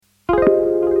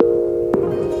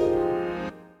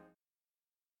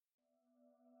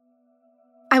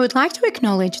would like to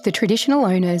acknowledge the traditional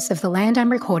owners of the land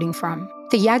I'm recording from,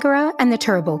 the Yagara and the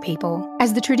Turrbal people,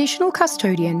 as the traditional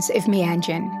custodians of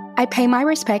Meanjin. I pay my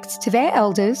respects to their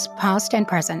elders, past and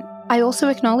present. I also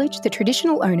acknowledge the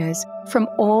traditional owners from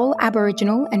all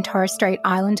Aboriginal and Torres Strait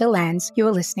Islander lands you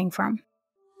are listening from.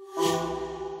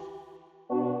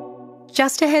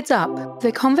 Just a heads up,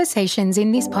 the conversations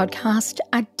in this podcast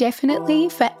are definitely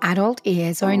for adult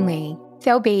ears only.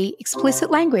 There'll be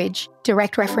explicit language,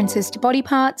 direct references to body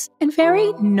parts, and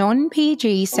very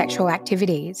non-PG sexual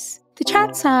activities. The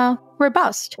chats are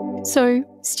robust, so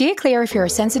steer clear if you're a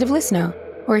sensitive listener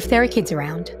or if there are kids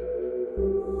around.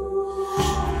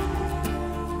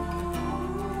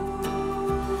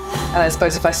 And I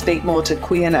suppose if I speak more to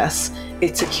queerness,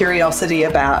 it's a curiosity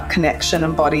about connection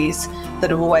and bodies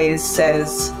that always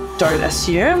says don't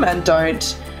assume, and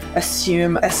don't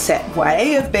assume a set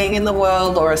way of being in the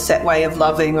world or a set way of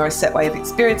loving or a set way of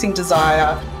experiencing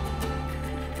desire.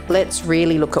 Let's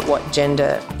really look at what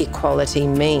gender equality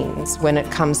means when it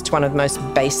comes to one of the most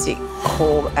basic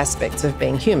core aspects of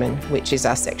being human, which is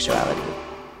our sexuality.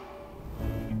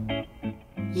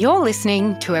 You're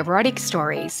listening to Erotic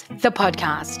Stories, the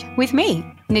podcast, with me,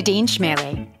 Nadine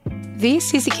Chemali.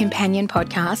 This is a companion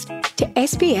podcast to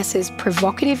SBS's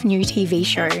provocative new TV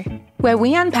show, where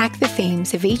we unpack the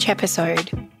themes of each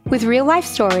episode with real-life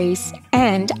stories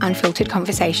and unfiltered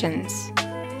conversations.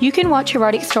 You can watch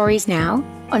Erotic Stories now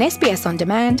on SBS On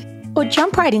Demand, or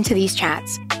jump right into these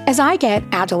chats as I get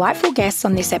our delightful guests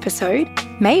on this episode,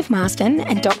 Maeve Marsden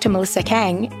and Dr. Melissa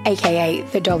Kang, aka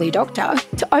the Dolly Doctor,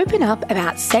 to open up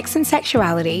about sex and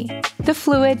sexuality, the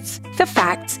fluids, the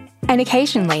facts, and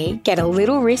occasionally get a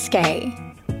little risque.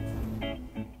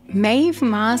 Maeve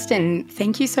Marsden,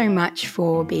 thank you so much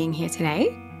for being here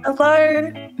today.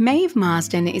 Hello. Maeve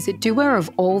Marsden is a doer of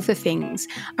all the things,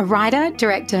 a writer,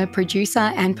 director, producer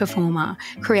and performer,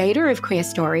 creator of Queer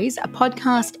Stories, a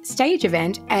podcast, stage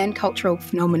event and cultural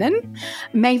phenomenon.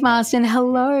 Maeve Marsden,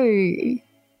 hello.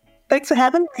 Thanks for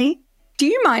having me. Do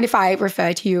you mind if I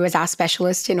refer to you as our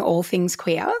specialist in all things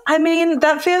queer? I mean,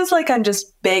 that feels like I'm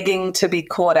just begging to be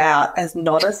caught out as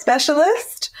not a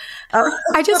specialist.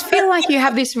 I just feel like you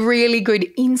have this really good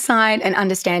insight and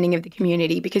understanding of the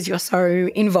community because you're so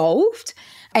involved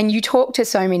and you talk to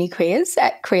so many queers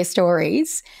at Queer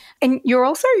Stories. And you're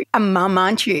also a mum,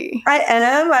 aren't you? I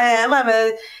am. I'm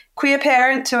a queer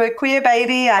parent to a queer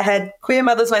baby. I had queer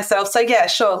mothers myself. So yeah,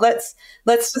 sure. Let's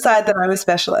decide that I'm a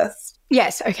specialist.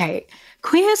 Yes, okay.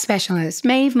 Queer specialist,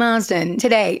 Maeve Marsden,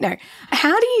 today. No,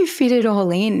 how do you fit it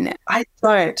all in? I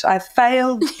don't. I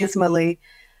failed dismally.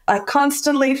 I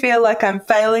constantly feel like I'm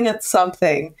failing at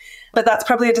something, but that's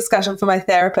probably a discussion for my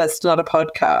therapist, not a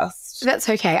podcast. That's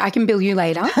okay. I can bill you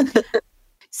later.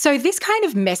 So this kind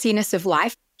of messiness of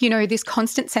life, you know, this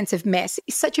constant sense of mess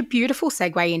is such a beautiful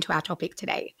segue into our topic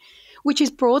today, which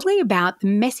is broadly about the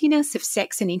messiness of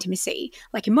sex and intimacy,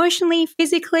 like emotionally,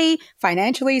 physically,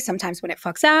 financially, sometimes when it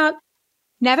fucks out,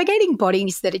 navigating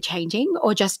bodies that are changing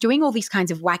or just doing all these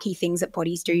kinds of wacky things that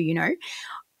bodies do, you know,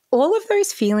 all of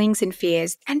those feelings and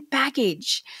fears and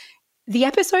baggage. The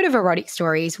episode of Erotic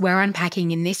Stories we're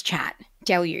unpacking in this chat,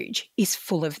 Deluge, is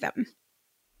full of them.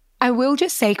 I will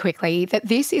just say quickly that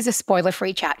this is a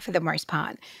spoiler-free chat for the most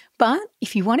part, but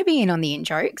if you want to be in on the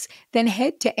in-jokes, then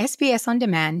head to SBS On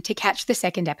Demand to catch the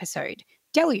second episode,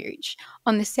 Deluge,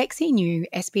 on the sexy new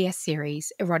SBS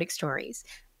series Erotic Stories,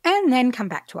 and then come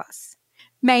back to us.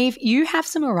 Maeve, you have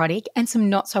some erotic and some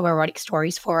not-so-erotic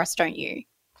stories for us, don't you?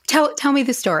 Tell me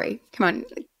the story. Come on.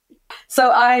 So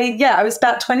I was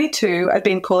about 22. I'd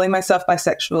been calling myself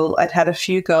bisexual. I'd had a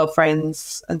few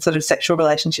girlfriends and sort of sexual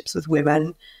relationships with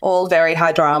women, all very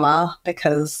high drama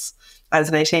because I was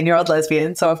an 18-year-old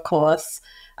lesbian. So, of course,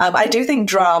 I do think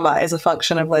drama is a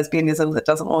function of lesbianism that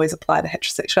doesn't always apply to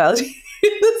heterosexuality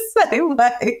in the same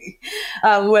way,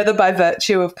 whether by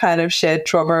virtue of kind of shared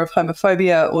trauma of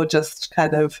homophobia or just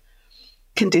kind of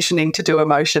conditioning to do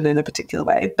emotion in a particular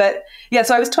way. But yeah,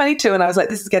 so I was 22 and I was like,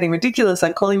 this is getting ridiculous.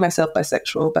 I'm calling myself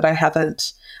bisexual, but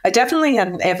I definitely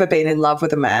hadn't ever been in love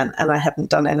with a man and I hadn't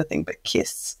done anything but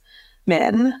kiss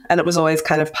men. And it was always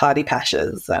kind of party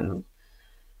pashes and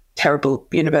terrible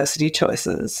university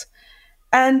choices.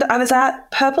 And I was at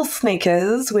Purple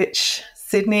Sneakers, which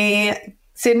Sydney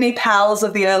pals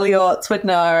of the early aughts would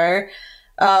know.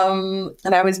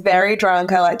 And I was very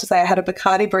drunk. I like to say I had a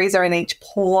Bacardi Breezer in each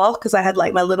paw because I had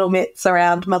like my little mitts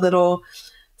around my little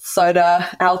soda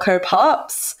Alco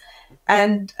Pops.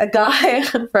 And a guy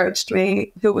approached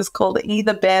me who was called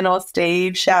either Ben or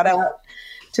Steve. Shout out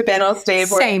to Ben or Steve.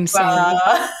 Same.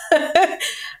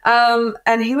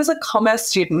 And he was a commerce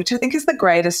student, which I think is the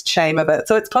greatest shame of it.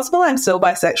 So it's possible I'm still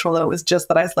bisexual and it was just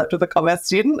that I slept with a commerce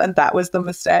student and that was the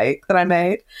mistake that I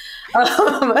made.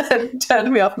 And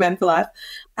turned me off men for life.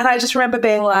 And I just remember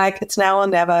being like, it's now or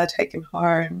never, take him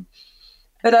home.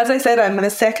 But as I said, I'm a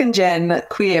second-gen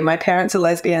queer. My parents are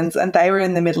lesbians and they were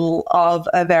in the middle of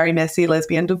a very messy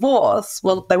lesbian divorce.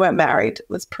 Well, they weren't married. It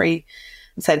was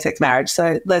pre-same-sex marriage,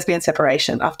 so lesbian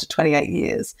separation after 28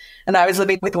 years. And I was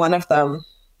living with one of them,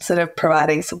 sort of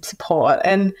providing some support.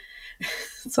 And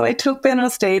so I took Ben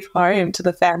or Steve home to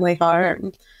the family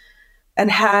home and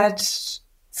had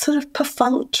sort of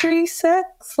perfunctory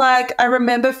sex. Like, I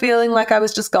remember feeling like I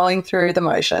was just going through the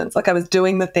motions, like I was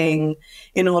doing the thing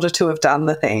in order to have done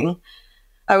the thing.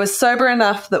 I was sober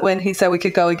enough that when he said we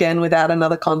could go again without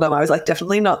another condom, I was like,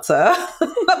 definitely not, sir.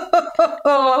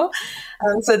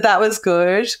 So that was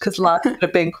good because life would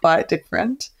have been quite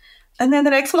different. And then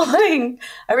the next morning,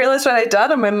 I realised what I'd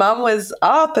done and my mum was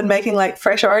up and making like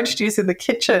fresh orange juice in the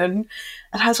kitchen.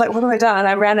 And I was like, what have I done? And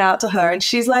I ran out to her and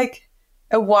she's like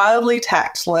a wildly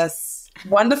tactless,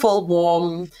 wonderful,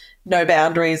 warm, no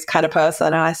boundaries kind of person.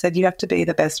 And I said, you have to be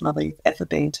the best mother you've ever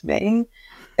been to me.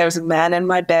 There was a man in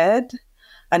my bed.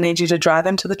 I need you to drive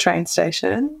him to the train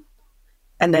station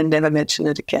and then never mention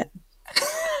it again.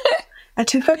 And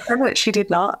to her credit, she did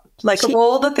not. Like, of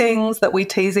all the things that we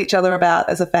tease each other about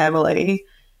as a family,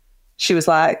 she was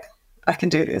like, I can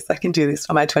do this. I can do this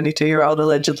for my 22-year-old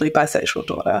allegedly bisexual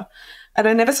daughter. And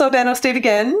I never saw Ben or Steve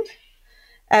again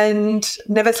and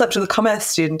never slept with a commerce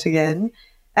student again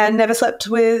and never slept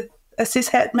with a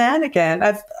cishet man again.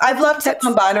 I've loved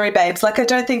non-binary babes. Like, I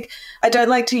don't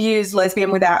like to use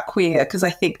lesbian without queer because I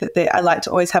think that I like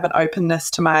to always have an openness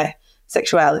to my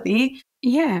sexuality.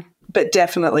 Yeah. But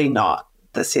definitely not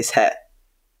the cishet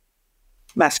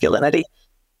masculinity.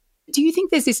 Do you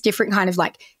think there's this different kind of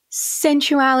like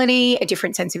sensuality, a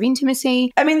different sense of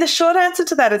intimacy? I mean, the short answer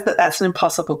to that is that that's an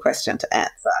impossible question to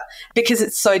answer because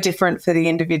it's so different for the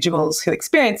individuals who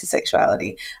experience the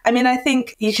sexuality. I mean, I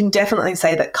think you can definitely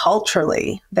say that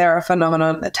culturally there are a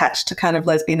phenomenon attached to kind of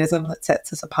lesbianism that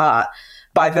sets us apart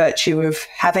by virtue of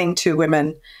having two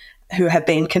women who have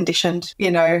been conditioned,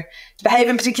 to behave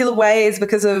in particular ways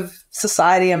because of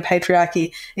society and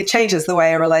patriarchy. It changes the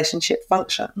way a relationship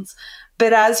functions.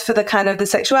 But as for the kind of the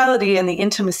sexuality and the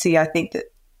intimacy, I think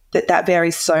that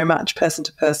varies so much person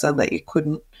to person that you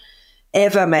couldn't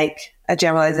ever make a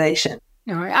generalization.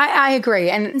 No, I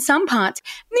agree. And in some parts,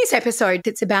 in this episode,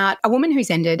 it's about a woman who's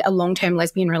ended a long-term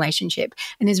lesbian relationship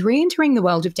and is re-entering the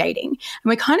world of dating. And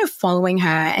we're kind of following her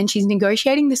and she's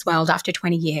negotiating this world after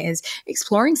 20 years,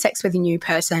 exploring sex with a new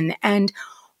person and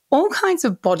all kinds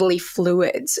of bodily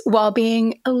fluids while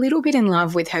being a little bit in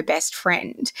love with her best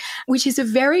friend, which is a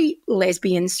very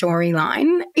lesbian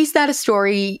storyline. Is that a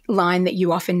storyline that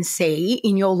you often see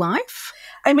in your life?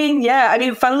 I mean, yeah. I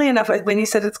mean, funnily enough, when you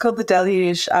said it's called the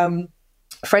Deluge,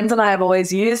 friends and I have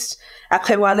always used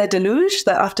après moi le déluge,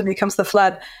 that often becomes the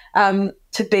flood,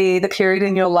 to be the period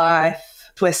in your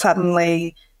life where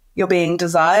suddenly you're being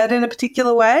desired in a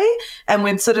particular way. And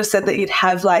we've sort of said that you'd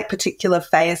have like particular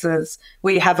phases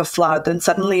where you have a flood and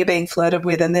suddenly you're being flirted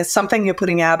with and there's something you're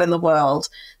putting out in the world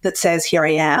that says, here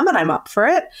I am and I'm up for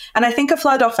it. And I think a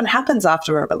flood often happens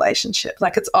after a relationship.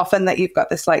 Like, it's often that you've got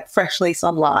this like fresh lease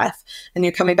on life and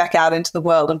you're coming back out into the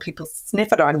world and people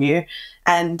sniff it on you.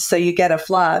 And so you get a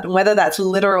flood, whether that's a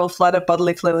literal flood of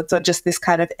bodily fluids or just this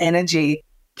kind of energy.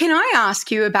 Can I ask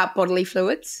you about bodily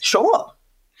fluids? Sure.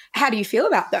 How do you feel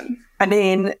about them? I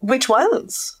mean, which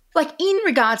ones? Like, in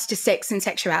regards to sex and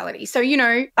sexuality. So,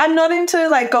 I'm not into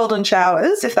like golden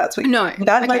showers, if that's what you No.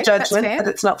 That's my judgment, but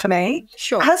it's not for me.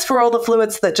 Sure. As for all the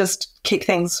fluids that just keep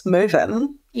things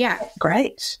moving, yeah.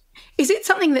 Great. Is it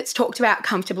something that's talked about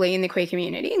comfortably in the queer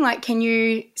community? Like, can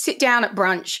you sit down at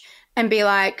brunch and be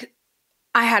like,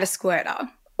 I had a squirter?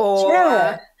 Or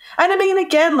yeah. And I mean,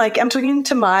 again, like, I'm talking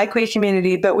to my queer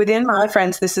community, but within my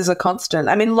friends, this is a constant.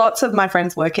 I mean, lots of my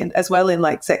friends work as well in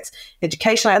like sex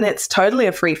education, and it's totally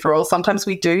a free-for-all. Sometimes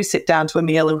we do sit down to a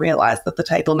meal and realise that the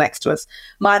table next to us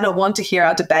might not want to hear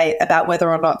our debate about whether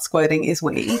or not squirting is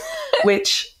wee,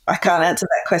 which I can't answer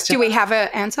that question. Do we have an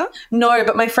answer? No,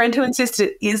 but my friend who insists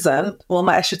it isn't, well,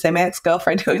 I should say my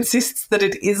ex-girlfriend who insists that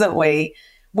it isn't wee,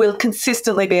 will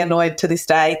consistently be annoyed to this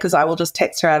day because I will just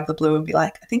text her out of the blue and be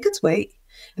like, I think it's wee.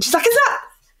 And she's like,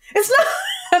 it's not.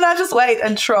 And I just wait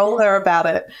and troll her about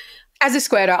it. As a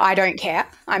squirter, I don't care.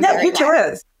 Who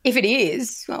cares? If it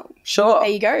is, well, sure. There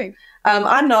you go.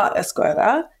 I'm not a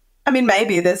squirter. I mean,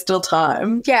 maybe there's still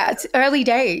time. Yeah, it's early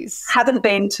days. Haven't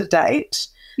been to date.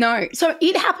 No. So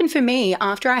it happened for me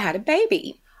after I had a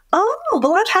baby. Oh,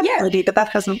 well, I've had melody, but that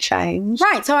hasn't changed.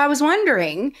 Right. So I was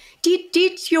wondering,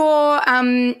 did your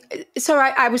so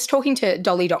I was talking to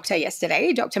Dolly Doctor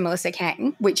yesterday, Dr. Melissa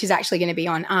Kang, which is actually going to be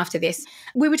on after this.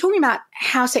 We were talking about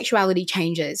how sexuality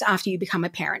changes after you become a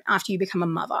parent, after you become a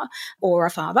mother or a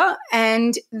father,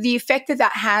 and the effect that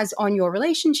that has on your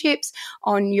relationships,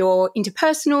 on your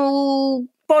interpersonal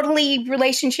bodily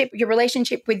relationship, your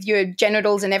relationship with your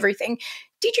genitals and everything.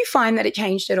 Did you find that it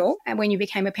changed at all when you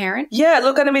became a parent? Yeah,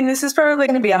 look, I mean, this is probably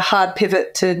going to be a hard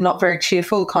pivot to not very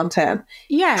cheerful content.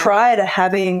 Yeah. Prior to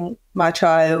having my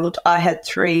child, I had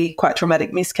 3 quite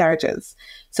traumatic miscarriages.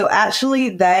 So actually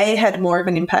they had more of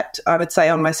an impact, I would say,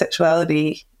 on my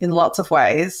sexuality in lots of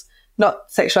ways. Not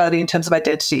sexuality in terms of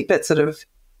identity, but sort of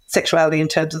sexuality in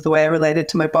terms of the way I related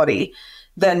to my body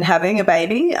than having a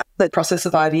baby, the process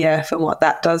of IVF and what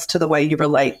that does to the way you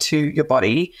relate to your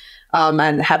body,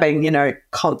 and having,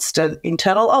 constant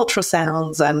internal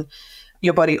ultrasounds and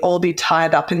your body all be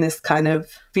tied up in this kind of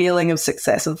feeling of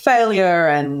success and failure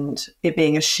and it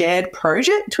being a shared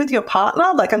project with your partner.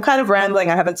 Like, I'm kind of rambling.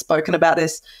 I haven't spoken about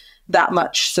this that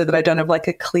much so that I don't have like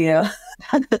a clear,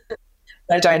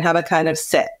 I don't have a kind of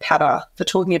set pattern for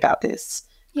talking about this.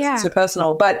 Yeah. So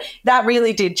personal. But that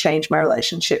really did change my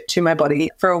relationship to my body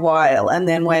for a while. And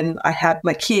then when I had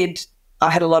my kid, I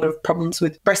had a lot of problems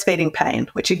with breastfeeding pain,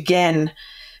 which again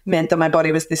meant that my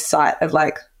body was this site of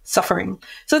like suffering.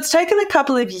 So it's taken a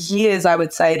couple of years, I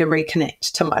would say, to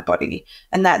reconnect to my body.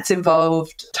 And that's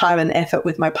involved time and effort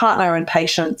with my partner and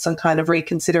patience and kind of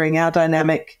reconsidering our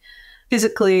dynamic.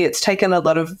 Physically, it's taken a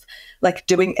lot of like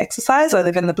doing exercise. I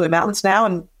live in the Blue Mountains now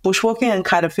and bushwalking and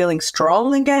kind of feeling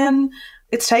strong again.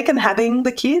 It's taken having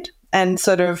the kid and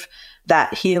sort of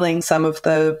that healing some of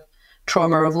the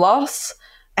trauma of loss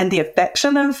and the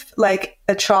affection of like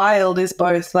a child is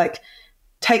both like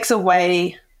takes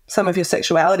away some of your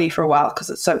sexuality for a while because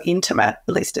it's so intimate,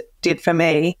 at least it did for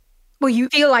me. Well, you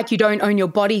feel like you don't own your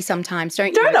body sometimes,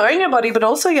 don't you? You don't own your body, but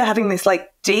also you're having this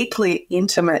like deeply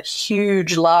intimate,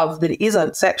 huge love that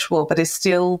isn't sexual but is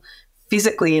still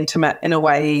physically intimate in a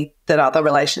way that other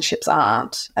relationships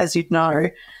aren't, as you'd know.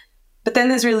 But then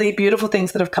there's really beautiful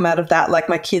things that have come out of that. Like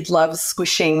my kid loves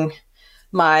squishing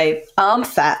my arm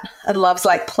fat and loves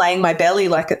like playing my belly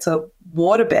like it's a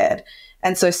waterbed.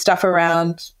 And so stuff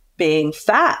around being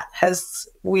fat has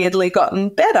weirdly gotten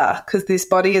better because this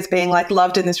body is being like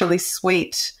loved in this really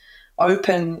sweet,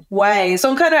 open way.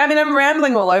 So I'm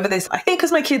rambling all over this. I think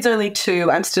because my kid's only 2,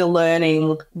 I'm still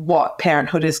learning what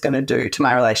parenthood is going to do to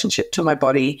my relationship, to my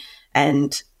body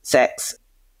and sex.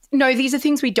 No, these are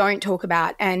things we don't talk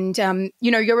about. And,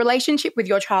 your relationship with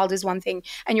your child is one thing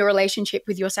and your relationship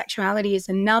with your sexuality is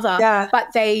another. Yeah. But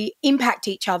they impact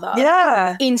each other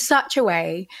in such a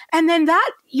way. And then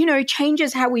that,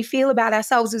 changes how we feel about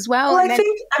ourselves as well. Well,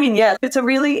 it's a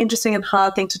really interesting and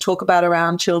hard thing to talk about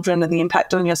around children and the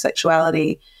impact on your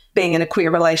sexuality being in a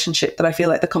queer relationship, that I feel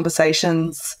like the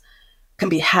conversations can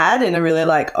be had in a really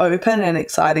like open and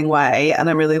exciting way. And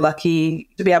I'm really lucky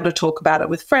to be able to talk about it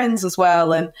with friends as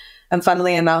well. And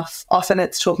funnily enough, often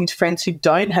it's talking to friends who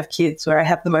don't have kids where I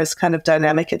have the most kind of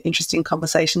dynamic and interesting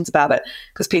conversations about it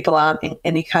because people aren't in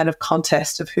any kind of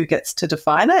contest of who gets to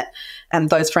define it.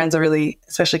 And those friends are really,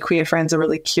 especially queer friends, are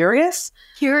really curious.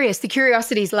 Curious. The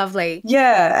curiosity is lovely.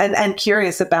 Yeah. And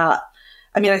curious about,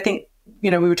 I think,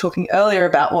 we were talking earlier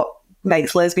about what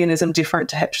makes lesbianism different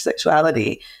to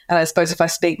heterosexuality. And I suppose if I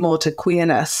speak more to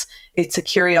queerness, it's a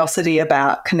curiosity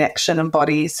about connection and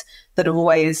bodies that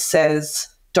always says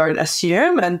don't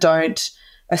assume and don't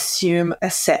assume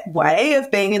a set way of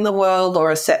being in the world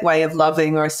or a set way of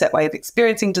loving or a set way of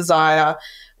experiencing desire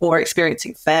or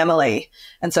experiencing family.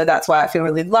 And so that's why I feel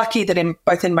really lucky that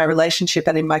both in my relationship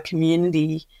and in my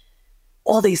community,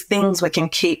 all these things we can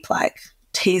keep like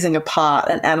teasing apart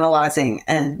and analysing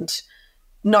and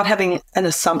not having an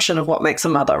assumption of what makes a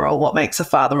mother or what makes a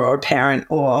father or a parent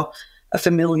or a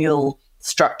familial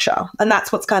structure. And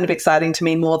that's what's kind of exciting to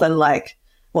me more than like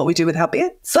what we do with our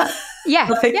bits. Yeah,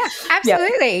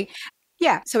 absolutely.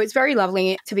 Yeah. So it's very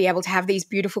lovely to be able to have these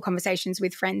beautiful conversations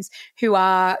with friends who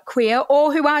are queer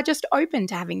or who are just open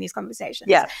to having these conversations.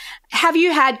 Yeah. Have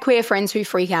you had queer friends who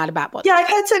freak out about what? Yeah, I've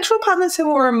had sexual partners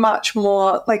who were much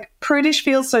more like prudish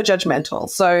feels so judgmental.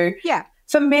 So yeah.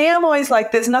 For me, I'm always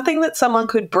like, there's nothing that someone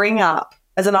could bring up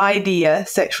as an idea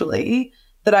sexually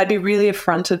that I'd be really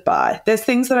affronted by. There's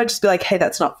things that I'd just be like, hey,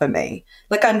 that's not for me.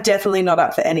 Like, I'm definitely not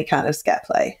up for any kind of scat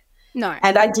play. No.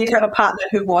 And I did have a partner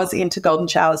who was into golden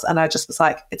showers and I just was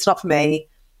like, it's not for me.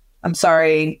 I'm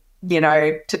sorry,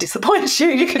 to disappoint you.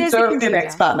 You can do it with your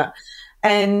next partner.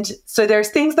 And so there's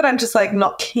things that I'm just like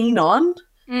not keen on.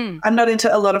 I'm not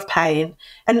into a lot of pain.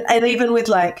 And even with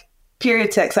like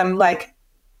period sex, I'm like,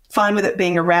 fine with it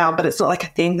being around, but it's not like a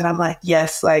thing that I'm like,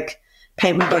 yes, like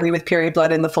paint my body with period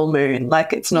blood in the full moon.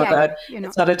 Like it's not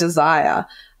it's not a desire.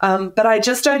 But I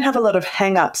just don't have a lot of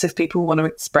hang-ups if people want to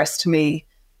express to me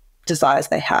desires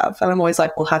they have. And I'm always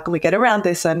like, well, how can we get around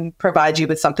this and provide you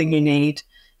with something you need,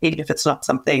 even if it's not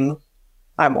something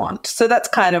I want? So that's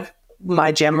kind of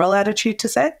my general attitude to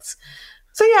sex.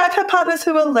 So yeah, I've had partners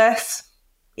who are less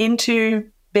into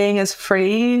being as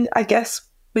free, I guess,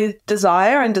 with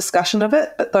desire and discussion of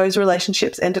it, but those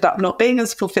relationships ended up not being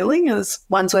as fulfilling as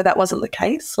ones where that wasn't the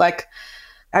case. Like,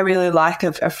 I really like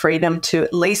a freedom to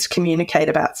at least communicate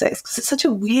about sex, because it's such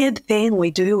a weird thing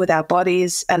we do with our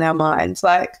bodies and our minds.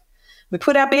 Like, we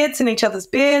put our beards in each other's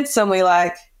beards and we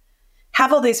like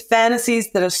have all these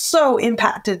fantasies that are so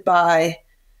impacted by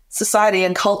society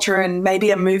and culture and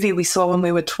maybe a movie we saw when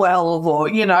we were 12 or,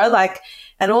 you know, like,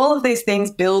 and all of these things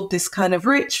build this kind of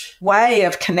rich way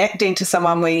of connecting to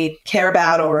someone we care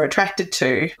about or are attracted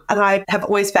to. And I have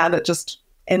always found it just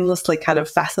endlessly kind of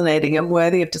fascinating and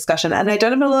worthy of discussion. And I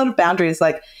don't have a lot of boundaries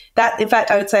like that. In fact,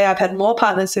 I would say I've had more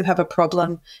partners who have a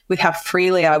problem with how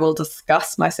freely I will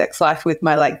discuss my sex life with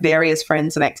my like various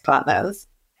friends and ex-partners.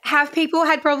 Have people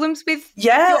had problems with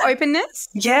your openness?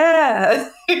 Yeah.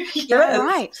 Yeah,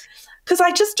 right. Because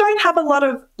I just don't have a lot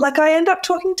of, like, I end up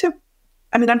talking to,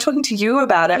 I mean, I'm talking to you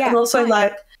about it, and also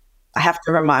like I have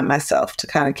to remind myself to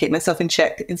kind of keep myself in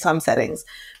check in some settings.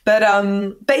 But yeah,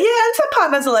 and some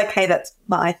partners are like, hey, that's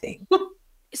my thing.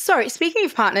 So speaking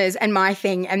of partners and my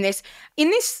thing, and this, in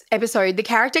this episode, the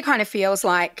character kind of feels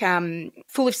like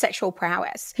full of sexual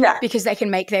prowess because they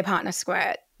can make their partner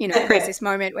squirt. You know, there's this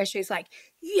moment where she's like,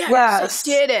 yes, I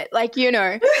did it. Like, you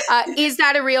know, is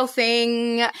that a real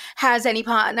thing? Has any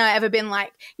partner ever been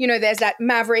like, you know, there's that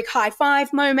maverick high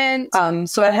five moment?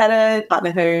 So I had a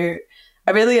partner who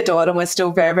I really adored and we're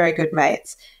still very, very good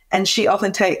mates. And she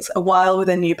often takes a while with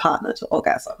a new partner to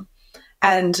orgasm.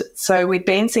 And so we'd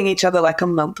been seeing each other like a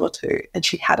month or two and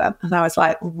she hadn't. And I was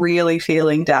like really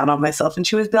feeling down on myself. And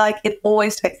she was like, it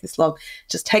always takes this long.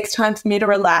 It just takes time for me to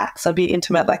relax. I'd be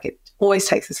intimate. Like it always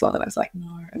takes this long. And I was like, no,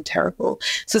 I'm terrible.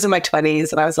 This was in my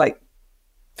 20s and I was like,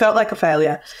 felt like a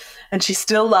failure. And she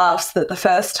still laughs that the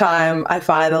first time I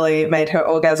finally made her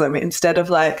orgasm, instead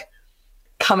of like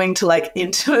coming to like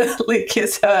intimately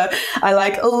kiss her, I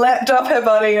like leapt off her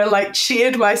body and like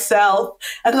cheered myself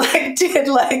and like did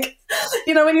like,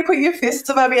 you know, when you put your fists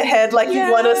above your head like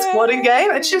you won a sporting game,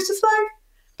 and she was just like,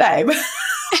 babe.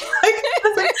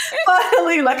 like,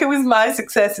 finally, like it was my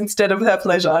success instead of her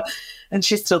pleasure. And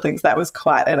she still thinks that was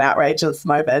quite an outrageous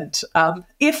moment.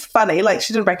 If funny, like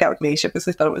she didn't break up with me, she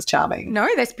obviously thought it was charming. No,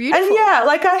 that's beautiful. And yeah,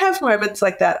 like I have moments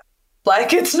like that.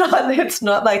 Like it's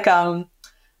not like I'm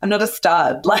not a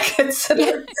stud. Like it's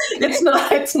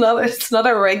not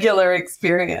a regular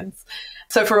experience.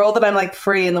 So for all that I'm like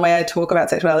free in the way I talk about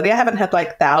sexuality, I haven't had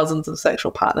like thousands of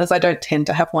sexual partners. I don't tend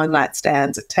to have one night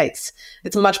stands.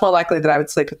 It's much more likely that I would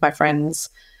sleep with my friends,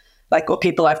 like, or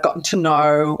people I've gotten to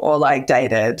know or like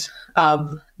dated,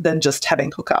 than just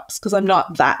having hookups, because I'm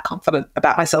not that confident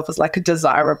about myself as like a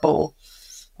desirable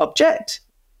object.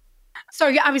 So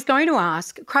yeah, I was going to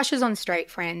ask, crushes on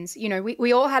straight friends. You know,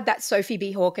 we all had that Sophie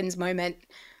B. Hawkins moment.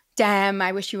 Damn,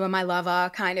 I wish you were my lover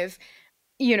kind of,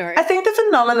 you know. I think the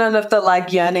phenomenon of the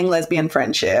like yearning lesbian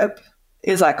friendship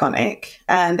is iconic,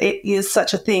 and it is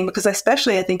such a thing because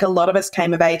especially I think a lot of us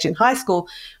came of age in high school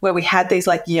where we had these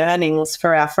like yearnings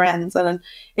for our friends, and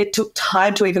it took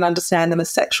time to even understand them as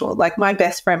sexual. Like my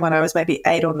best friend when I was maybe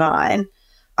 8 or 9,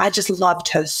 I just loved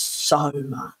her so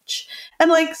much.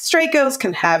 And like straight girls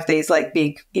can have these like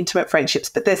big intimate friendships,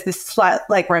 but there's this slight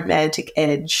like romantic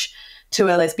edge to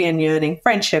a lesbian yearning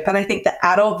friendship. And I think the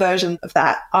adult version of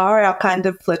that are our kind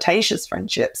of flirtatious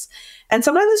friendships. And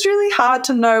sometimes it's really hard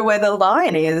to know where the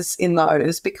line is in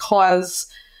those, because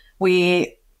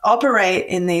we operate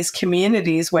in these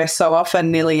communities where so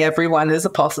often nearly everyone is a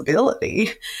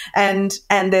possibility. And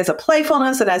there's a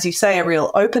playfulness and, as you say, a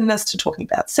real openness to talking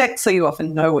about sex, so you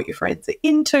often know what your friends are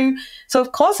into. So,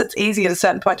 of course, it's easy at a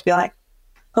certain point to be like,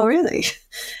 oh, really?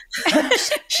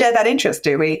 Share that interest,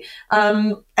 do we?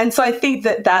 And so I think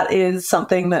that is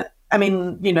something that, I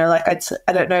mean, you know, like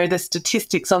I don't know the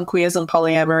statistics on queers and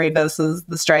polyamory versus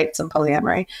the straights and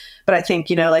polyamory, but I think,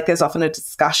 you know, like there's often a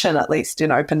discussion, at least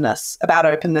in openness, about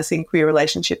openness in queer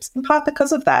relationships, in part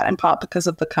because of that, in part because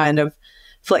of the kind of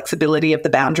flexibility of the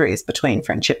boundaries between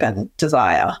friendship and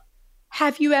desire.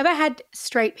 Have you ever had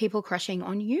straight people crushing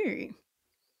on you?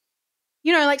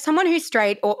 You know, like someone who's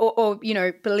straight or you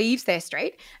know, believes they're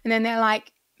straight, and then they're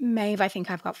like, Maeve, I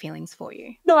think I've got feelings for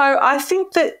you. No, I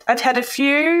think that I've had a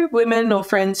few women or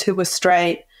friends who were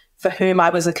straight for whom I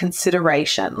was a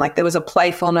consideration. Like there was a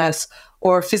playfulness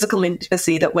or a physical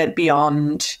intimacy that went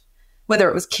beyond whether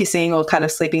it was kissing or kind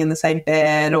of sleeping in the same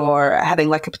bed or having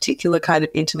like a particular kind of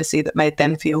intimacy that made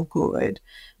them feel good.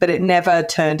 But it never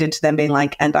turned into them being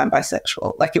like, and I'm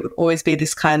bisexual. Like it would always be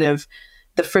this kind of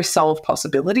the frisson of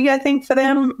possibility, I think, for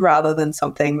them, rather than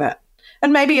something that,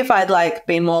 and maybe if I'd like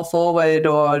been more forward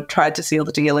or tried to seal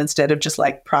the deal instead of just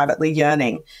like privately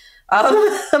yearning,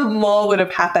 more would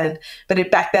have happened.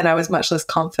 But back then I was much less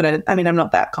confident. I mean, I'm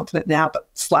not that confident now, but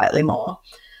slightly more.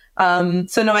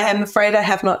 So no, I am afraid I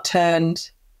have not turned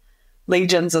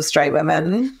legions of straight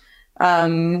women,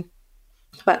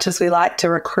 much as we like to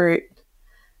recruit.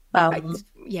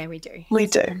 Yeah, we do. We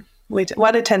do.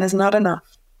 1 in 10 is not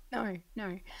enough. No.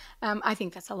 I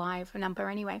think that's a lie of a number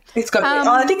anyway. It's got.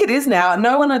 I think it is now.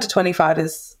 No one under 25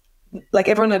 is like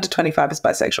everyone under 25 is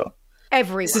bisexual.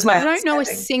 Everyone. This is my I don't know a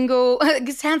single.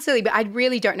 It sounds silly, but I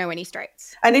really don't know any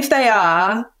straights. And if they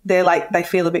are, they're like they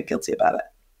feel a bit guilty about it.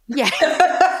 Yeah.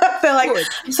 They're like,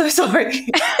 I'm so sorry.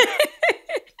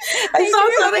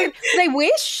 They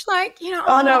wish, like, you know.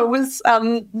 Oh, no, it was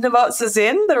Navat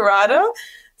Sazin, the writer,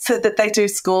 said that they do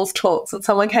schools talks and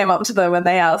someone came up to them and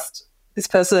they asked this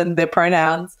person their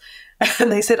pronouns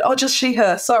and they said, oh, just she,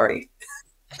 her, sorry.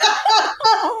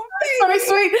 Oh, so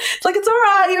sweet. It's like, it's all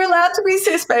right. You're allowed to be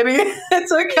cis, baby.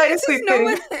 It's okay, sweet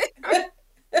thing.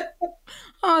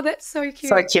 Oh, that's so cute.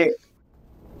 So cute.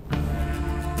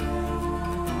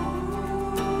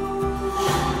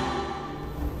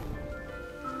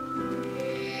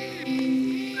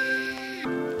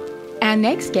 Our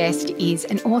next guest is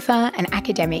an author, an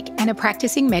academic, and a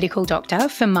practicing medical doctor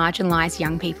for marginalised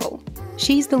young people.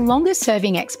 She's the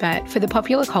longest-serving expert for the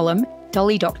popular column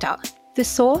Dolly Doctor, the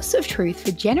source of truth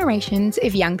for generations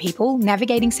of young people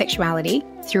navigating sexuality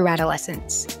through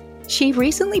adolescence. She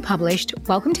recently published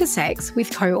Welcome to Sex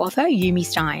with co-author Yumi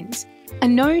Steins, a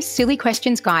no silly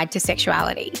questions guide to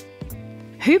sexuality.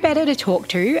 Who better to talk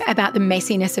to about the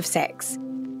messiness of sex?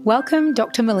 Welcome,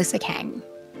 Dr. Melissa Kang.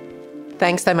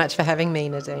 Thanks so much for having me,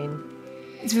 Nadine.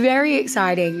 It's very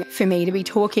exciting for me to be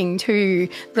talking to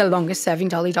the longest-serving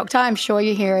Dolly Doctor. I'm sure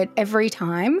you hear it every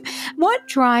time. What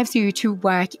drives you to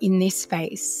work in this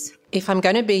space? If I'm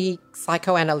going to be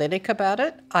psychoanalytic about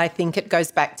it, I think it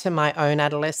goes back to my own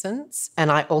adolescence.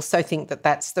 And I also think that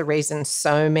that's the reason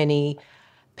so many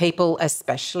people,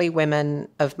 especially women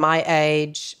of my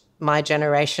age, my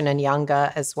generation and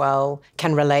younger as well,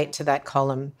 can relate to that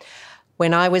column.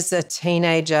 When I was a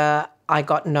teenager, I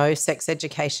got no sex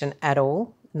education at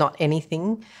all, not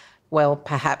anything. Well,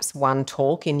 perhaps one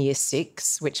talk in year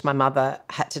 6, which my mother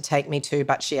had to take me to,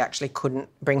 but she actually couldn't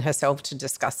bring herself to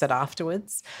discuss it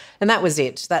afterwards. And that was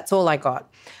it. That's all I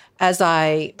got. As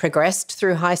I progressed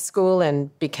through high school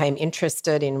and became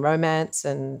interested in romance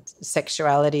and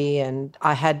sexuality, and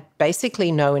I had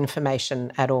basically no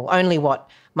information at all, only what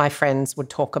my friends would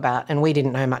talk about. And we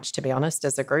didn't know much, to be honest,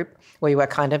 as a group. We were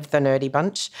kind of the nerdy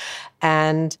bunch.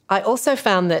 And I also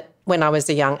found that when I was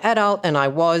a young adult and I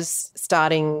was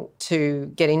starting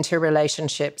to get into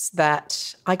relationships,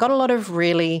 that I got a lot of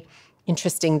really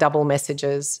interesting double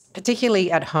messages,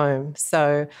 particularly at home.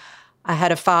 So I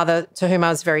had a father to whom I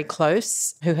was very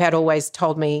close, who had always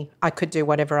told me I could do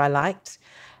whatever I liked.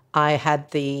 I had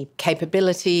the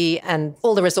capability and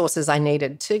all the resources I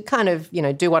needed to kind of,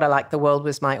 do what I liked. The world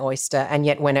was my oyster. And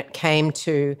yet when it came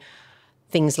to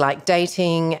things like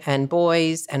dating and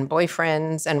boys and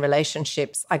boyfriends and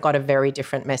relationships, I got a very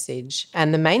different message.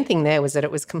 And the main thing there was that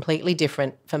it was completely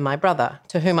different from my brother,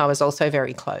 to whom I was also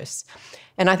very close.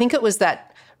 And I think it was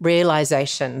that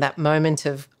realization, that moment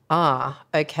of,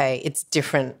 okay, it's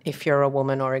different if you're a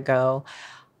woman or a girl.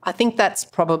 I think that's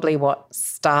probably what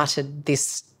started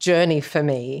this journey for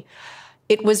me.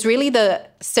 It was really the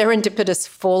serendipitous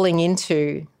falling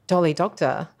into Dolly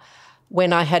Doctor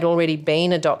when I had already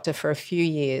been a doctor for a few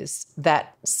years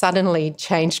that suddenly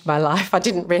changed my life. I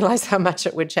didn't realise how much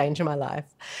it would change my life.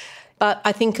 But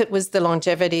I think it was the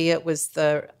longevity, it was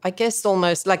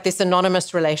almost like this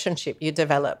anonymous relationship you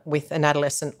develop with an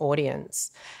adolescent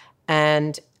audience.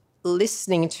 And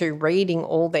listening to, reading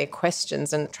all their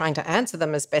questions and trying to answer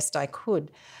them as best I could,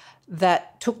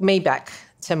 that took me back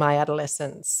to my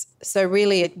adolescence. So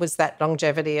really it was that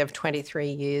longevity of 23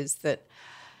 years that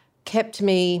kept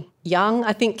me young,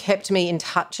 I think kept me in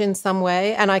touch in some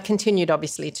way. And I continued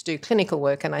obviously to do clinical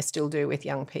work, and I still do with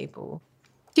young people.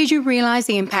 Did you realise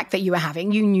the impact that you were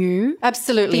having? You knew?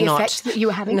 Absolutely not. The effect that you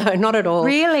were having? No, not at all.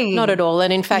 Really? Not at all.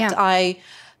 And in fact, I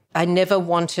never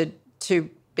wanted to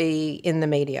be in the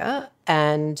media,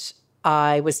 and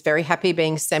I was very happy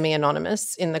being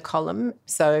semi-anonymous in the column.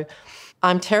 So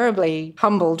I'm terribly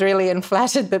humbled, really, and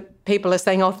flattered that people are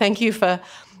saying, oh, thank you for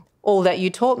all that you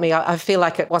taught me. I feel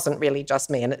like it wasn't really just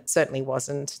me, and it certainly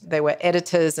wasn't. There were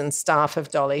editors and staff of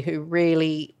Dolly who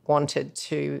really wanted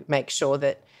to make sure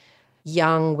that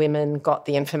young women got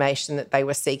the information that they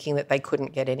were seeking that they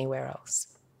couldn't get anywhere else.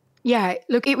 Yeah,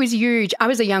 look, it was huge. I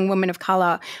was a young woman of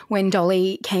colour when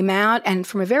Dolly came out, and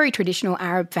from a very traditional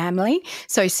Arab family.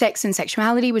 So sex and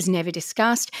sexuality was never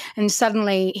discussed. And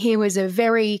suddenly here was a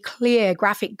very clear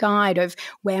graphic guide of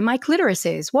where my clitoris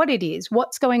is, what it is,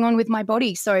 what's going on with my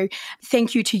body. So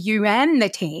thank you to you and the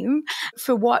team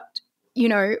for what,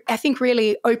 I think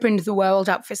really opened the world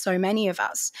up for so many of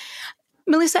us.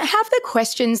 Melissa, have the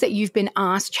questions that you've been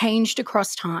asked changed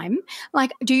across time?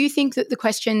 Like, do you think that the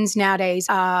questions nowadays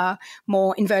are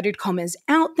more inverted commas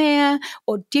out there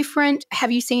or different?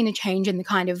 Have you seen a change in the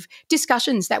kind of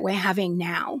discussions that we're having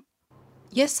now?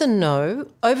 Yes and no.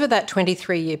 Over that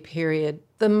 23-year period,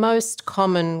 the most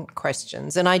common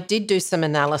questions, and I did do some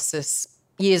analysis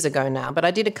years ago now, but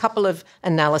I did a couple of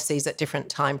analyses at different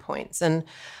time points. And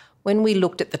when we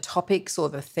looked at the topics or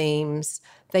the themes,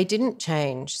 they didn't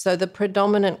change. So the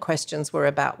predominant questions were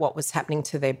about what was happening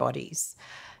to their bodies.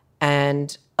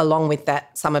 And along with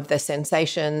that, some of the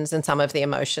sensations and some of the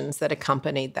emotions that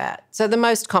accompanied that. So the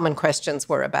most common questions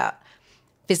were about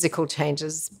physical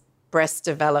changes, breast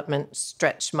development,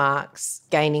 stretch marks,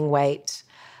 gaining weight,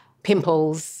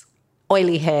 pimples,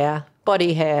 oily hair,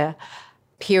 body hair,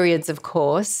 periods, of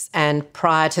course, and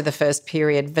prior to the first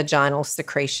period, vaginal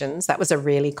secretions. That was a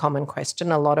really common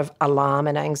question, a lot of alarm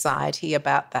and anxiety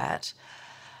about that.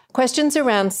 Questions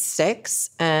around sex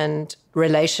and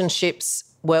relationships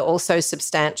were also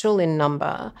substantial in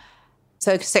number.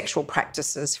 So sexual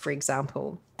practices, for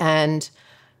example. And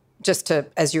just to,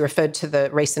 as you referred to the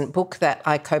recent book that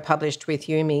I co-published with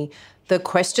Yumi, the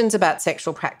questions about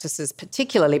sexual practices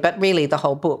particularly, but really the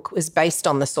whole book, was based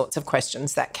on the sorts of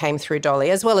questions that came through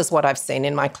Dolly, as well as what I've seen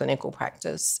in my clinical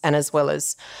practice and as well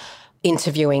as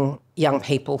interviewing young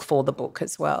people for the book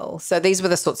as well. So these were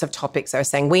the sorts of topics I was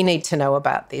saying, we need to know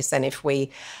about this, and if we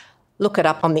look it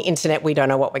up on the internet, we don't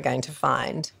know what we're going to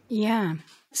find. Yeah.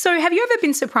 So have you ever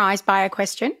been surprised by a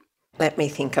question? Let me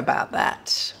think about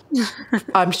that.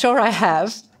 I'm sure I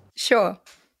have. Sure.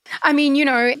 I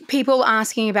mean, people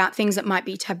asking about things that might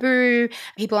be taboo,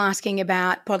 people asking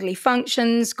about bodily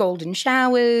functions, golden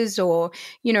showers, or,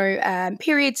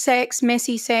 period sex,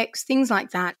 messy sex, things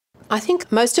like that. I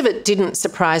think most of it didn't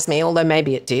surprise me, although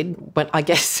maybe it did, but I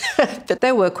guess that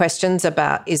there were questions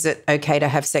about, is it okay to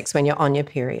have sex when you're on your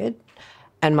period?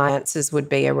 And my answers would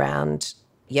be around,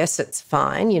 yes, it's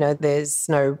fine. There's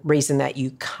no reason that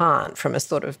you can't from a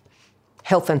sort of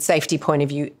health and safety point of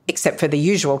view, except for the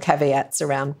usual caveats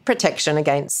around protection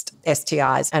against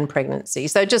STIs and pregnancy.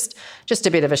 So just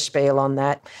a bit of a spiel on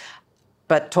that,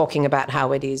 but talking about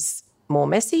how it is more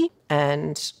messy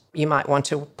and you might want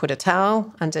to put a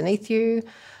towel underneath you.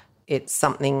 It's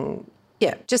something,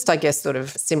 just I guess sort of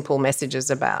simple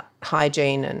messages about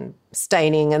hygiene and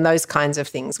staining and those kinds of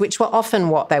things, which were often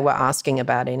what they were asking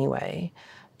about anyway.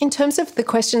 In terms of the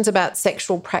questions about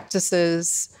sexual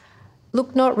practices,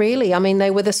 look, not really. I mean,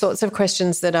 they were the sorts of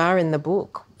questions that are in the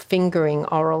book: fingering,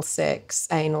 oral sex,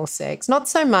 anal sex. Not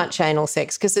so much anal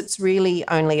sex, because it's really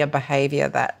only a behaviour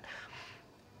that,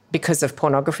 because of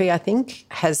pornography, I think,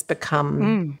 has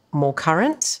become more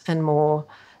current and more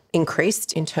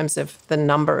increased in terms of the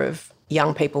number of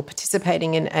young people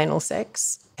participating in anal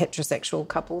sex, heterosexual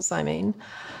couples, I mean.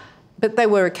 But there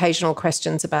were occasional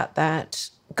questions about that.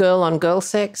 Girl-on-girl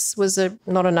sex was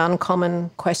not an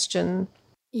uncommon question.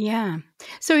 Yeah.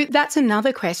 So that's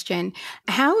another question.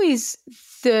 How is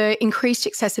the increased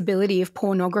accessibility of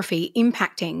pornography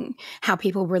impacting how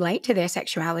people relate to their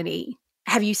sexuality?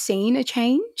 Have you seen a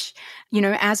change?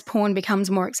 As porn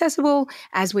becomes more accessible,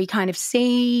 as we kind of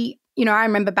see, I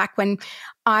remember back when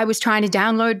I was trying to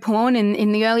download porn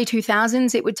in the early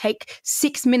 2000s, it would take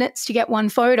 6 minutes to get one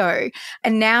photo.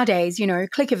 And nowadays,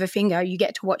 click of a finger, you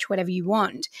get to watch whatever you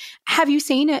want. Have you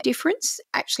seen a difference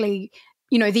actually,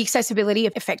 the accessibility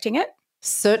of affecting it?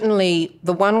 Certainly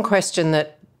the one question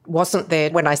that wasn't there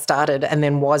when I started and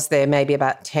then was there maybe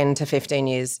about 10 to 15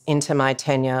 years into my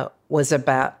tenure was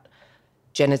about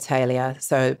genitalia,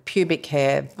 so pubic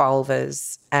hair,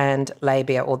 vulvas and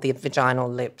labia, or the vaginal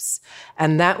lips.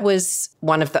 And that was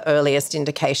one of the earliest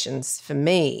indications for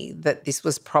me that this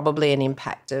was probably an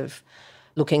impact of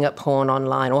looking at porn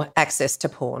online, or access to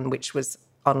porn, which was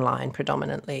online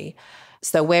predominantly.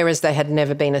 So whereas there had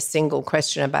never been a single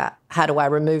question about how do I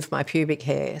remove my pubic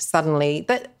hair, suddenly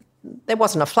there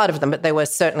wasn't a flood of them, but there were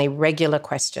certainly regular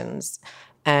questions.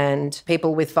 and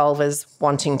people with vulvas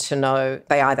wanting to know,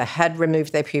 they either had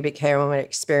removed their pubic hair and were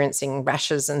experiencing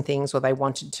rashes and things, or they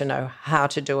wanted to know how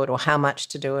to do it or how much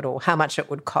to do it or how much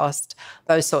it would cost,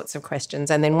 those sorts of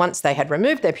questions. And then once they had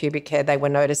removed their pubic hair, they were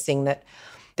noticing that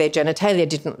their genitalia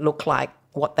didn't look like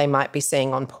what they might be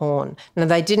seeing on porn. Now,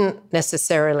 they didn't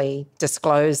necessarily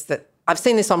disclose that, I've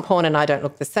seen this on porn and I don't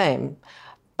look the same.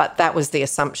 But that was the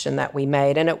assumption that we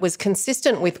made. And it was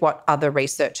consistent with what other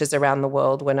researchers around the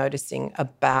world were noticing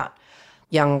about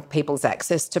young people's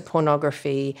access to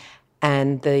pornography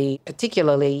and the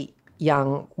particularly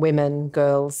young women,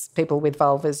 girls, people with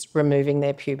vulvas removing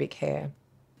their pubic hair.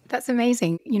 That's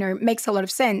amazing. Makes a lot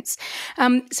of sense.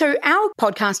 So our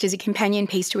podcast is a companion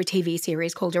piece to a TV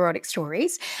series called Erotic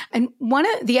Stories. And one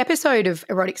of the episode of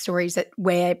Erotic Stories that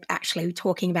we're actually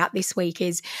talking about this week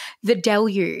is The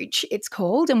Deluge, it's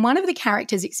called. And one of the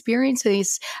characters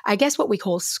experiences, I guess, what we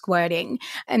call squirting.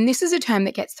 And this is a term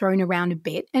that gets thrown around a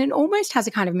bit, and it almost has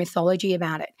a kind of mythology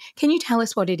about it. Can you tell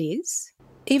us what it is?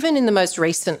 Even in the most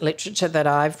recent literature that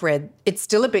I've read, it's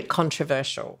still a bit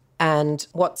controversial. And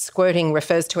what squirting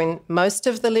refers to in most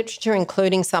of the literature,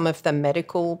 including some of the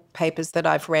medical papers that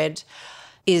I've read,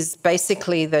 is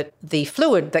basically that the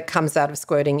fluid that comes out of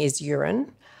squirting is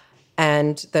urine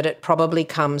and that it probably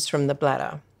comes from the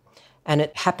bladder. And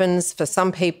it happens for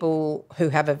some people who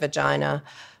have a vagina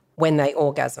when they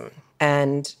orgasm.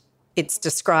 And it's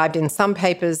described in some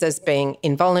papers as being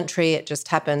involuntary, it just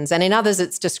happens. And in others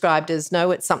it's described as,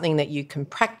 no, it's something that you can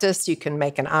practice, you can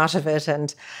make an art of it,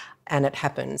 and it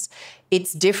happens.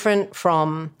 It's different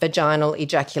from vaginal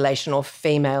ejaculation or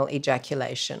female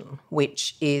ejaculation,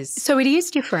 which is... So it is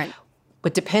different?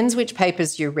 It depends which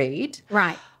papers you read.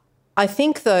 Right. I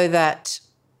think, though, that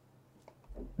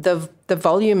the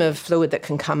volume of fluid that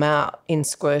can come out in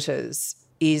squirters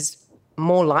is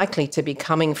more likely to be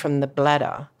coming from the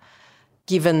bladder,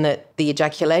 given that the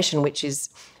ejaculation, which is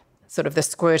sort of the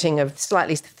squirting of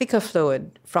slightly thicker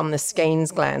fluid from the Skene's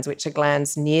glands, which are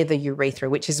glands near the urethra,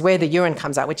 which is where the urine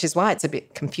comes out, which is why it's a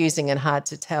bit confusing and hard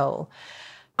to tell,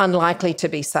 unlikely to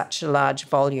be such a large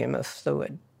volume of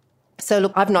fluid. So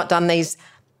look, I've not done these.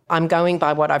 I'm going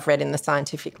by what I've read in the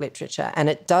scientific literature, and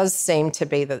it does seem to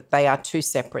be that they are two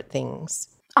separate things.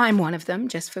 I'm one of them,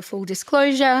 just for full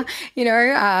disclosure,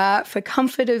 for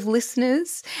comfort of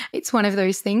listeners. It's one of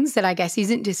those things that I guess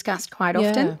isn't discussed quite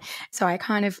often. So I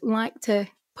kind of like to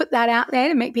put that out there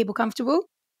to make people comfortable.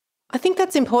 I think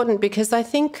that's important because I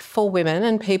think for women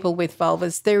and people with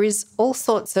vulvas, there is all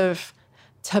sorts of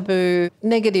taboo,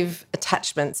 negative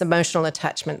attachments, emotional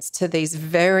attachments to these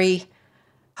very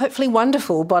hopefully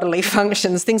wonderful bodily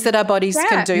functions, things that our bodies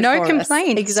can do for us. No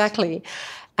complaints. Exactly.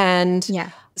 And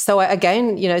so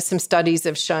again, some studies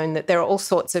have shown that there are all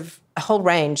sorts of, a whole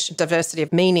range, diversity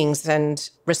of meanings and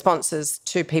responses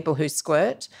to people who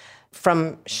squirt,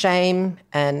 from shame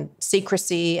and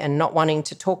secrecy and not wanting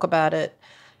to talk about it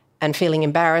and feeling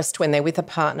embarrassed when they're with a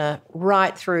partner,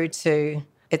 right through to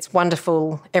it's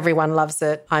wonderful, everyone loves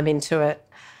it, I'm into it,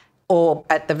 or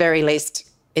at the very least,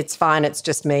 it's fine, it's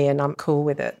just me and I'm cool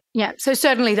with it. Yeah, so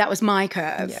certainly that was my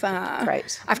curve. Yeah,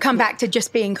 great. I've come back to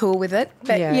just being cool with it.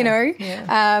 But,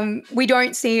 we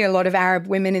don't see a lot of Arab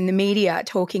women in the media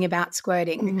talking about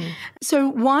squirting. Mm-hmm. So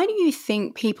why do you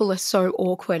think people are so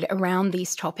awkward around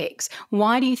these topics?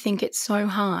 Why do you think it's so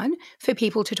hard for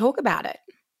people to talk about it?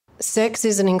 Sex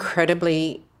is an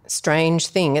incredibly strange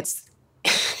thing. It's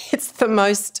the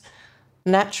most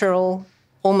natural,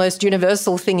 almost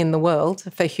universal thing in the world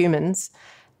for humans.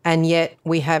 And yet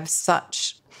we have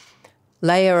such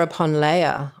layer upon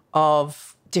layer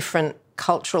of different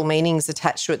cultural meanings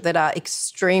attached to it that are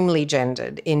extremely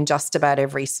gendered in just about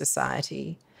every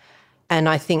society. And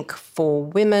I think for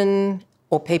women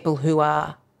or people who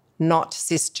are not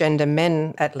cisgender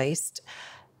men, at least,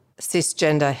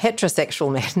 cisgender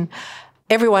heterosexual men,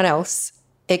 everyone else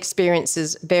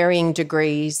experiences varying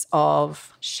degrees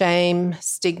of shame,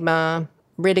 stigma,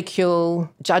 ridicule,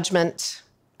 judgment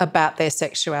about their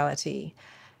sexuality.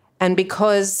 And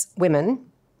because women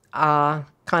are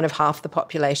kind of half the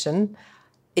population,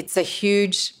 it's a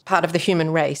huge part of the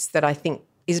human race that I think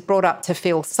is brought up to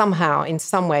feel somehow, in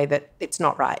some way, that it's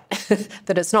not right,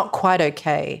 that it's not quite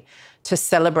okay to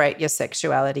celebrate your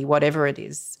sexuality, whatever it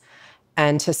is,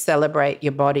 and to celebrate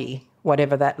your body,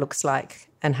 whatever that looks like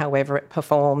and however it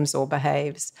performs or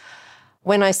behaves.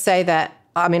 When I say that,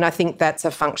 I mean, I think that's a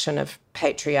function of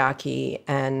patriarchy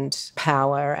and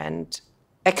power and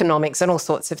economics and all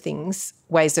sorts of things,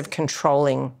 ways of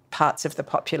controlling parts of the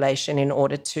population in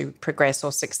order to progress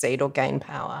or succeed or gain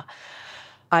power.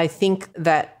 I think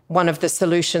that one of the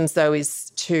solutions, though, is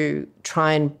to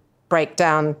try and break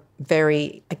down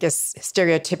very, I guess,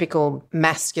 stereotypical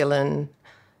masculine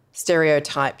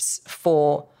stereotypes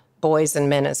for boys and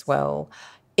men as well.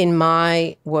 In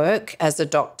my work as a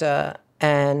doctor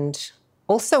and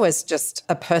also as just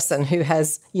a person who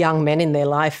has young men in their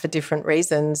life for different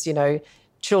reasons,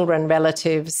 children,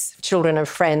 relatives, children of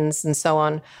friends and so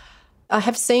on, I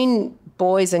have seen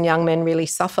boys and young men really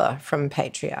suffer from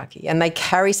patriarchy, and they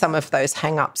carry some of those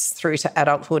hang-ups through to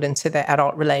adulthood and to their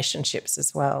adult relationships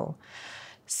as well.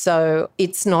 So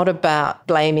it's not about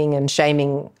blaming and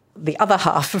shaming the other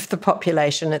half of the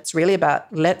population. It's really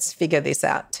about let's figure this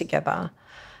out together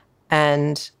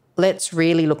and let's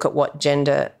really look at what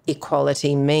gender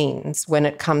equality means when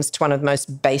it comes to one of the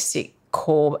most basic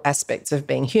core aspects of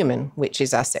being human, which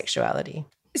is our sexuality.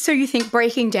 So you think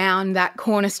breaking down that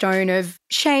cornerstone of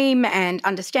shame and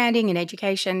understanding and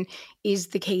education is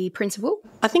the key principle?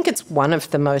 I think it's one of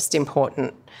the most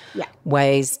important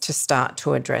ways to start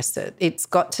to address it. It's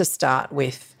got to start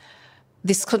with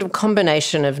this sort of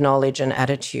combination of knowledge and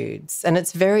attitudes. And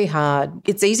it's very hard.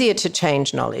 It's easier to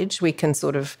change knowledge. We can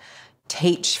sort of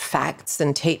teach facts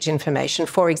and teach information,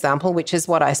 for example, which is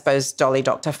what I suppose Dolly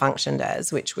Doctor functioned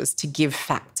as, which was to give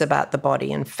facts about the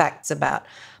body and facts about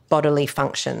bodily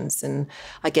functions and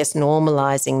I guess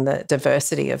normalising the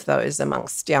diversity of those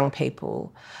amongst young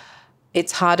people.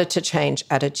 It's harder to change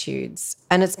attitudes.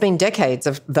 And it's been decades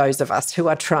of those of us who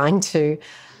are trying to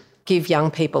give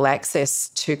young people access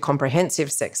to comprehensive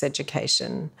sex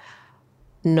education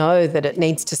know that it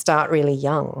needs to start really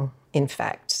young, in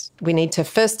fact. We need to,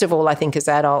 first of all, I think as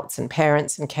adults and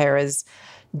parents and carers,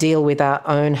 deal with our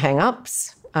own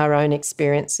hang-ups, our own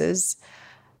experiences.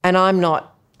 And I'm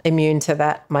not immune to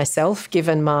that myself,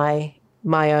 given my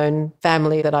own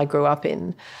family that I grew up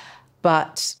in.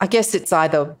 But I guess it's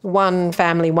either one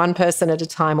family, one person at a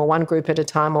time, or one group at a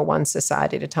time, or one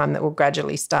society at a time that will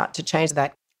gradually start to change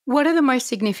that. What are the most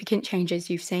significant changes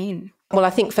you've seen? Well,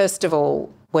 I think first of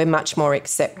all, we're much more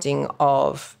accepting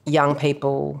of young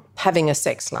people having a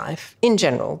sex life in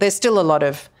general. There's still a lot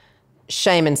of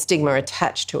shame and stigma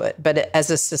attached to it, but as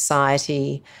a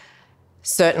society,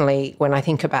 certainly when I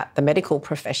think about the medical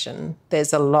profession,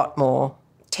 there's a lot more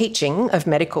teaching of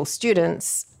medical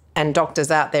students and doctors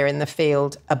out there in the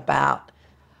field about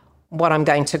what I'm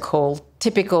going to call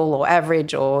typical or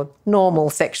average or normal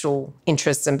sexual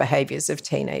interests and behaviours of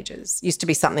teenagers. It used to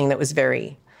be something that was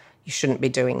very, you shouldn't be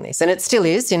doing this. And it still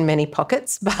is in many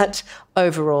pockets, but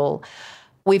overall,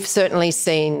 we've certainly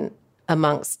seen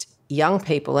amongst young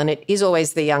people, and it is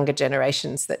always the younger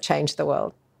generations that change the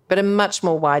world, but a much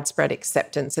more widespread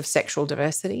acceptance of sexual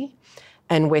diversity.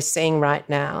 And we're seeing right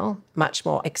now much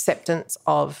more acceptance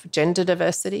of gender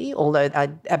diversity, although I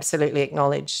absolutely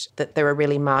acknowledge that they're a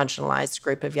really marginalised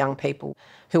group of young people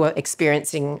who are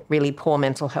experiencing really poor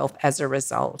mental health as a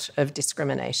result of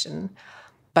discrimination.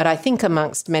 But I think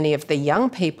amongst many of the young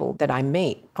people that I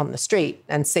meet on the street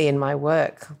and see in my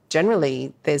work,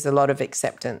 generally there's a lot of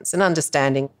acceptance and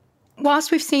understanding.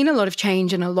 Whilst we've seen a lot of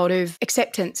change and a lot of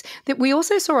acceptance, that we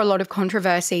also saw a lot of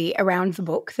controversy around the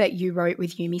book that you wrote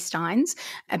with Yumi Steins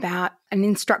about an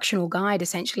instructional guide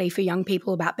essentially for young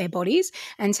people about their bodies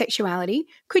and sexuality.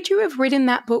 Could you have written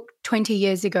that book 20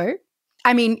 years ago?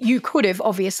 I mean, you could have,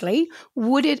 obviously.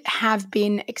 Would it have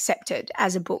been accepted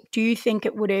as a book? Do you think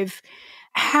it would have,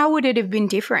 how would it have been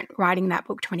different writing that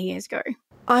book 20 years ago?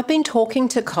 I've been talking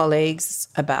to colleagues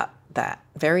about that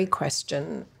very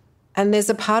question. And there's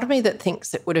a part of me that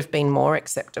thinks it would have been more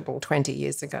acceptable 20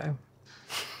 years ago.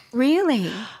 Really?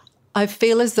 I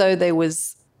feel as though there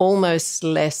was almost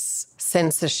less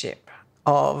censorship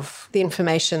of the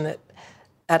information that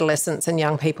adolescents and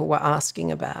young people were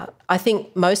asking about. I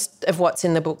think most of what's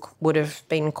in the book would have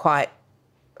been quite,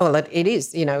 well, it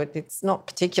is, it's not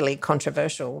particularly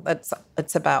controversial.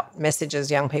 It's about messages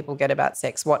young people get about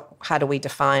sex. How do we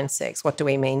define sex? What do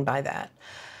we mean by that?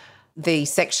 The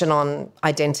section on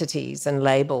identities and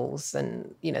labels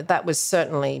and, that was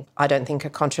certainly, I don't think, a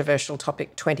controversial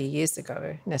topic 20 years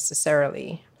ago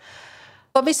necessarily.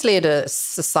 Obviously at a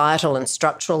societal and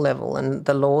structural level and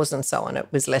the laws and so on, it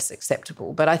was less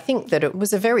acceptable. But I think that it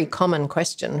was a very common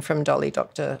question from Dolly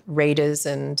Doctor readers,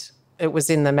 and it was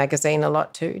in the magazine a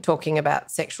lot too, talking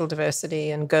about sexual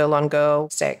diversity and girl-on-girl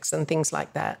sex and things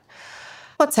like that.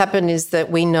 What's happened is that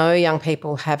we know young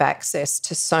people have access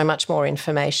to so much more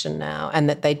information now, and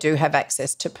that they do have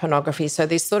access to pornography. So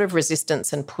there's sort of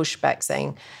resistance and pushback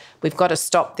saying, we've got to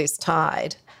stop this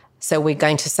tide, so we're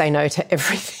going to say no to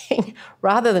everything,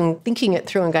 rather than thinking it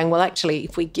through and going, well, actually,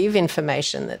 if we give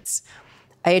information that's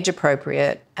age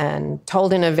appropriate and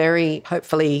told in a very,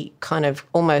 hopefully, kind of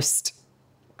almost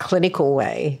clinical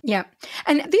way. Yeah.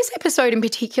 And this episode in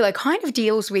particular kind of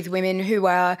deals with women who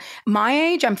are my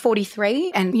age. I'm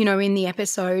 43. And, in the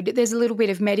episode, there's a little bit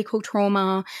of medical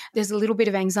trauma. There's a little bit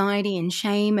of anxiety and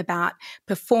shame about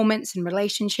performance and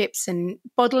relationships and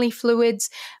bodily fluids.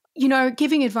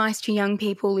 Giving advice to young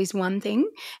people is one thing,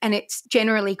 and it's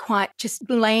generally quite just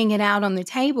laying it out on the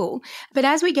table. But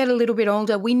as we get a little bit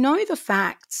older, we know the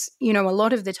facts, a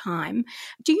lot of the time.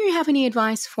 Do you have any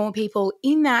advice for people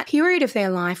in that period of their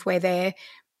life where they're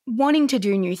wanting to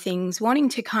do new things, wanting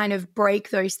to kind of break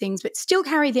those things, but still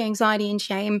carry the anxiety and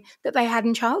shame that they had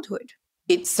in childhood?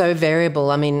 It's so variable.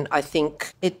 I mean, I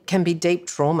think it can be deep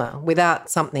trauma without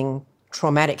something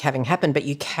traumatic having happened, but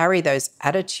you carry those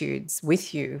attitudes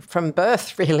with you from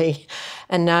birth, really.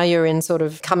 And now you're in sort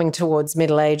of coming towards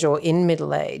middle age or in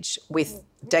middle age with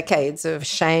decades of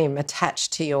shame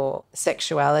attached to your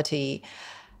sexuality.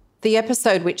 The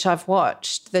episode which I've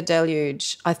watched, The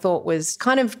Deluge, I thought was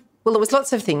kind of, well, it was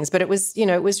lots of things, but it was,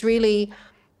 it was really,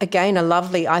 again, a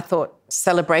lovely, I thought,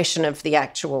 celebration of the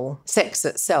actual sex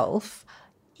itself.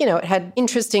 It had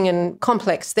interesting and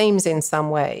complex themes in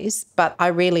some ways, but I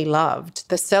really loved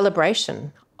the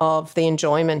celebration of the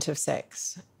enjoyment of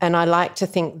sex. And I like to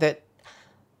think that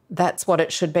that's what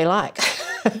it should be like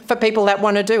for people that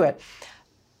want to do it.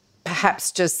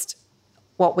 Perhaps just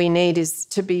what we need is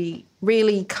to be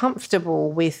really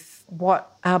comfortable with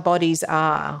what our bodies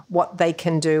are, what they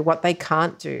can do, what they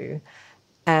can't do,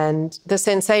 and the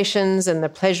sensations and the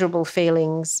pleasurable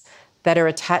feelings that are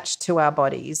attached to our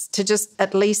bodies, to just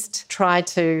at least try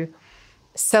to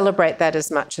celebrate that as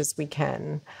much as we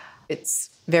can. It's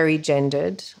very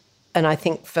gendered, and I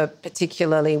think for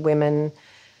particularly women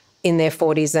in their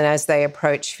 40s and as they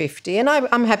approach 50, and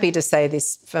I'm happy to say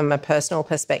this from a personal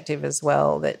perspective as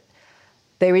well, that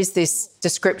there is this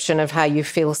description of how you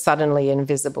feel suddenly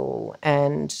invisible,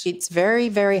 and it's very,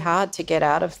 very hard to get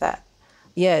out of that.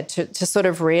 Yeah, to sort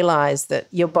of realise that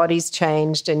your body's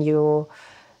changed and you're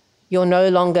no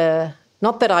longer,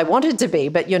 not that I wanted to be,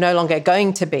 but you're no longer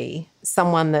going to be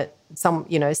someone that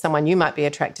someone you might be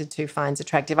attracted to finds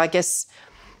attractive, I guess.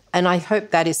 And I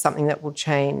hope that is something that will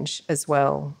change as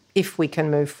well if we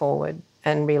can move forward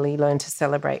and really learn to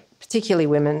celebrate, particularly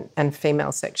women and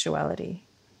female sexuality.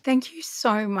 Thank you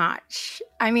so much.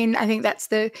 I mean, I think that's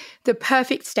the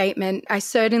perfect statement. I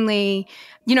certainly,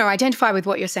 identify with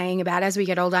what you're saying about as we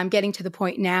get older. I'm getting to the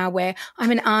point now where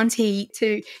I'm an auntie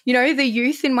to, the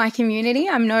youth in my community.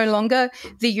 I'm no longer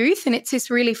the youth. And it's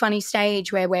this really funny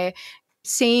stage where we're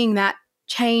seeing that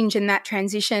change and that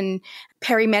transition.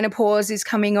 Perimenopause is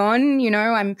coming on,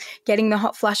 I'm getting the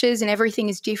hot flushes and everything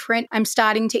is different. I'm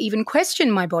starting to even question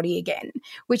my body again,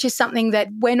 which is something that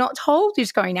we're not told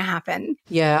is going to happen.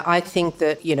 Yeah, I think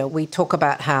that, we talk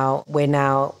about how we're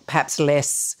now perhaps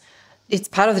less, it's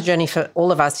part of the journey for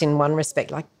all of us in one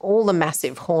respect, like all the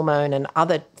massive hormone and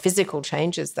other physical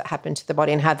changes that happen to the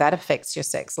body and how that affects your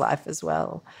sex life as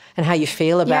well, and how you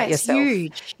feel about yourself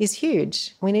is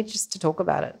huge. We need just to talk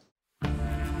about it.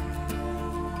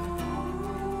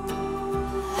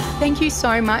 Thank you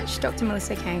so much, Dr.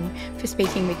 Melissa Kang, for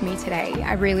speaking with me today.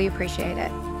 I really appreciate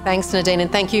it. Thanks, Nadine,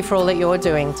 and thank you for all that you're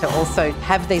doing to also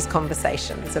have these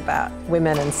conversations about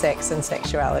women and sex and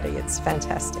sexuality. It's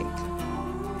fantastic.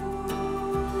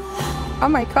 Oh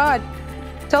my God,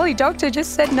 Dolly Doctor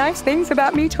just said nice things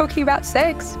about me talking about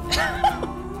sex.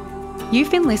 You've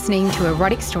been listening to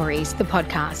Erotic Stories, the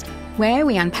podcast, where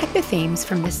we unpack the themes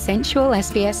from the sensual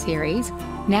SBS series,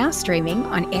 now streaming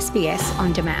on SBS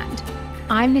On Demand.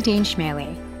 I'm Nadine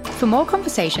Chemali. For more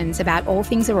conversations about all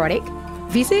things erotic,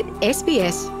 visit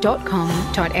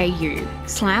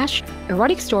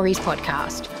sbs.com.au/Erotic Stories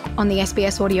podcast on the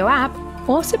SBS audio app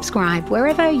or subscribe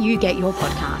wherever you get your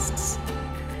podcasts.